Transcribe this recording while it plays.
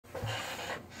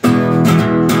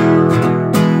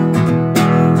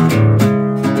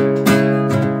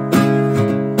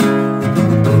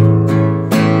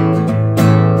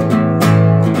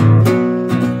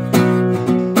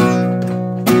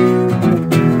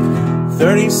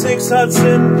36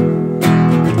 Hudson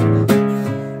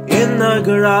in the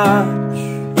garage.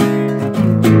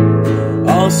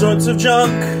 All sorts of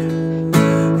junk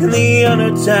in the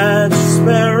unattached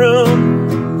spare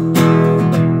room.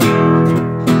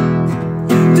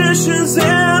 Dishes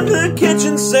in the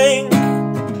kitchen sink.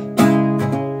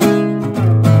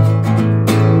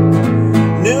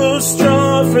 New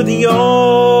straw for the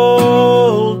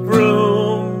old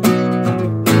broom.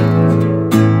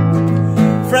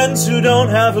 Friends who don't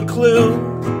have a clue.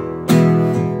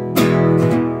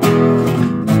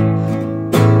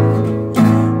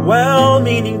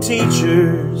 Well-meaning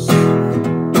teachers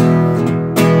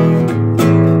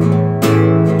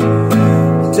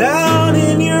down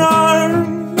in your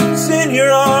arms, in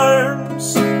your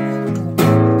arms.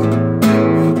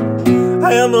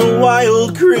 I am a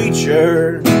wild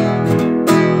creature.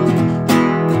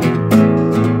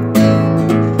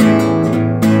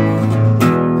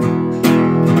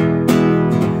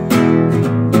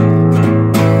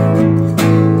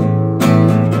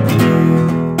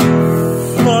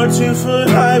 Floor 2 foot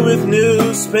high with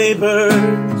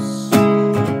newspapers.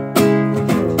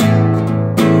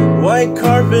 White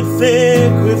carpet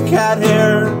thick with cat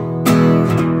hair.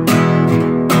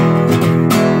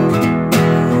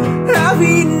 I've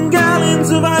eaten gallons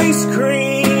of ice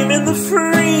cream in the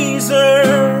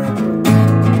freezer.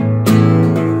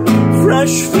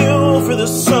 Fresh fuel for the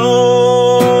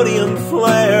sodium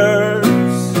flares.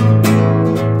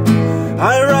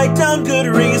 I write down good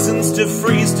reasons to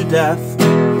freeze to death.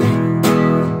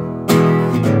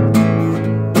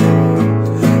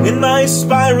 In my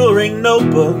spiral ring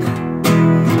notebook,